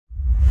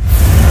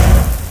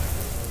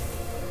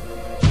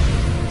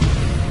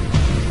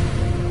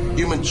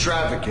human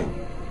trafficking.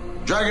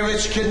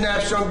 Dragovich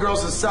kidnaps young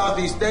girls in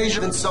Southeast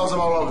Asia and sells them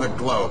all over the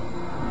globe.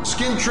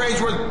 Skin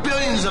trade's worth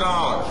billions of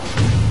dollars.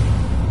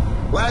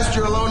 Last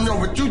year alone,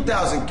 over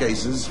 2,000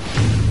 cases.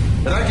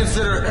 And I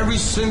consider every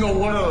single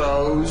one of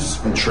those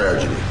a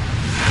tragedy.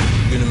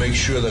 You're gonna make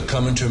sure that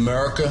coming to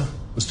America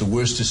was the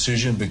worst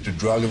decision Viktor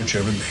Dragovich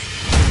ever made.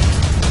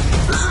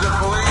 This is the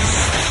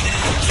police.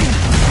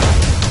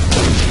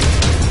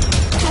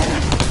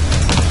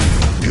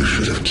 You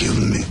should have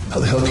killed me. How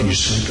the hell can you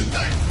sleep at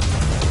night?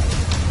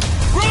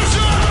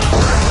 Rosa!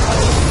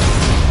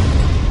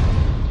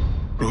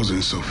 Rosa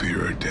and Sophia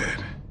are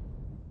dead.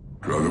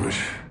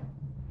 Dragovich.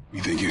 We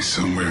think he's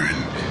somewhere in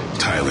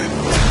Thailand.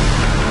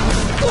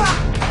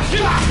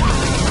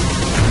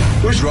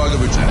 Where's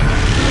Dragovich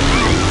at?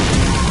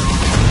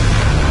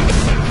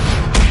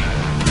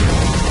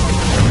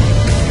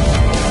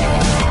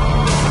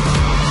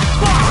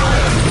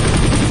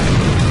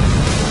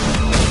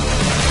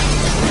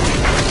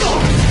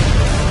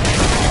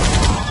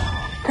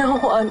 No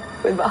one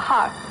with a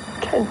heart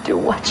can do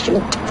what you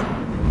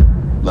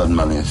do. Blood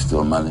money is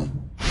still money.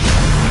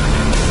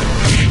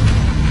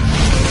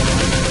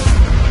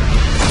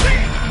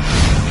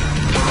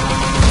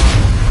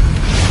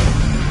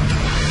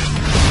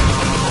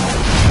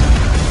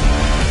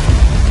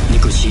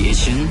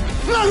 Negotiation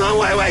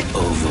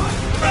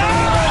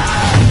over.